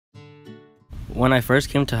When I first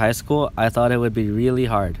came to high school, I thought it would be really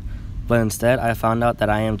hard, but instead I found out that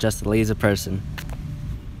I am just a lazy person.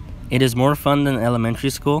 It is more fun than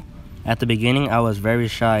elementary school. At the beginning, I was very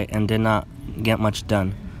shy and did not get much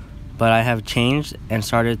done, but I have changed and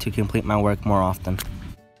started to complete my work more often.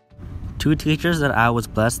 Two teachers that I was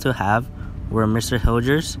blessed to have were Mr.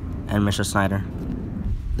 Hilgers and Mr. Snyder.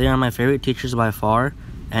 They are my favorite teachers by far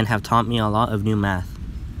and have taught me a lot of new math.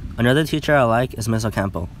 Another teacher I like is Miss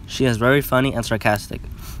Ocampo. She is very funny and sarcastic.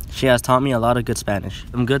 She has taught me a lot of good Spanish.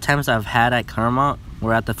 Some good times I've had at Clairemont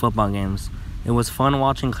were at the football games. It was fun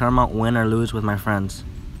watching Clairemont win or lose with my friends.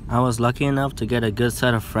 I was lucky enough to get a good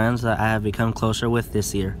set of friends that I have become closer with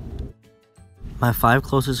this year. My 5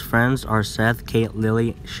 closest friends are Seth, Kate,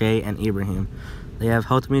 Lily, Shay, and Ibrahim. They have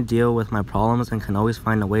helped me deal with my problems and can always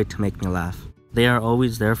find a way to make me laugh. They are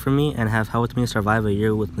always there for me and have helped me survive a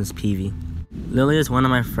year with Miss Peavy. Lily is one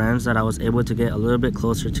of my friends that I was able to get a little bit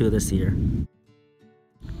closer to this year.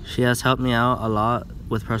 She has helped me out a lot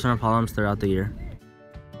with personal problems throughout the year.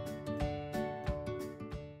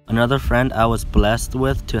 Another friend I was blessed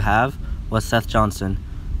with to have was Seth Johnson.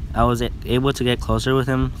 I was able to get closer with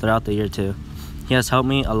him throughout the year too. He has helped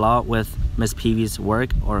me a lot with Miss Peavy's work,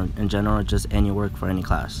 or in general just any work for any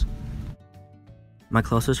class. My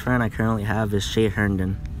closest friend I currently have is Shay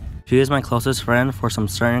Herndon. She is my closest friend for some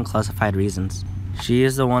certain classified reasons. She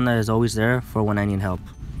is the one that is always there for when I need help.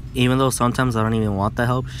 Even though sometimes I don't even want the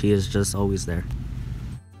help, she is just always there.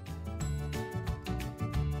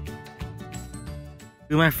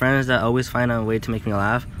 Two of my friends that always find a way to make me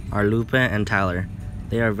laugh are Lupe and Tyler.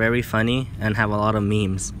 They are very funny and have a lot of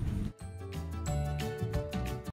memes.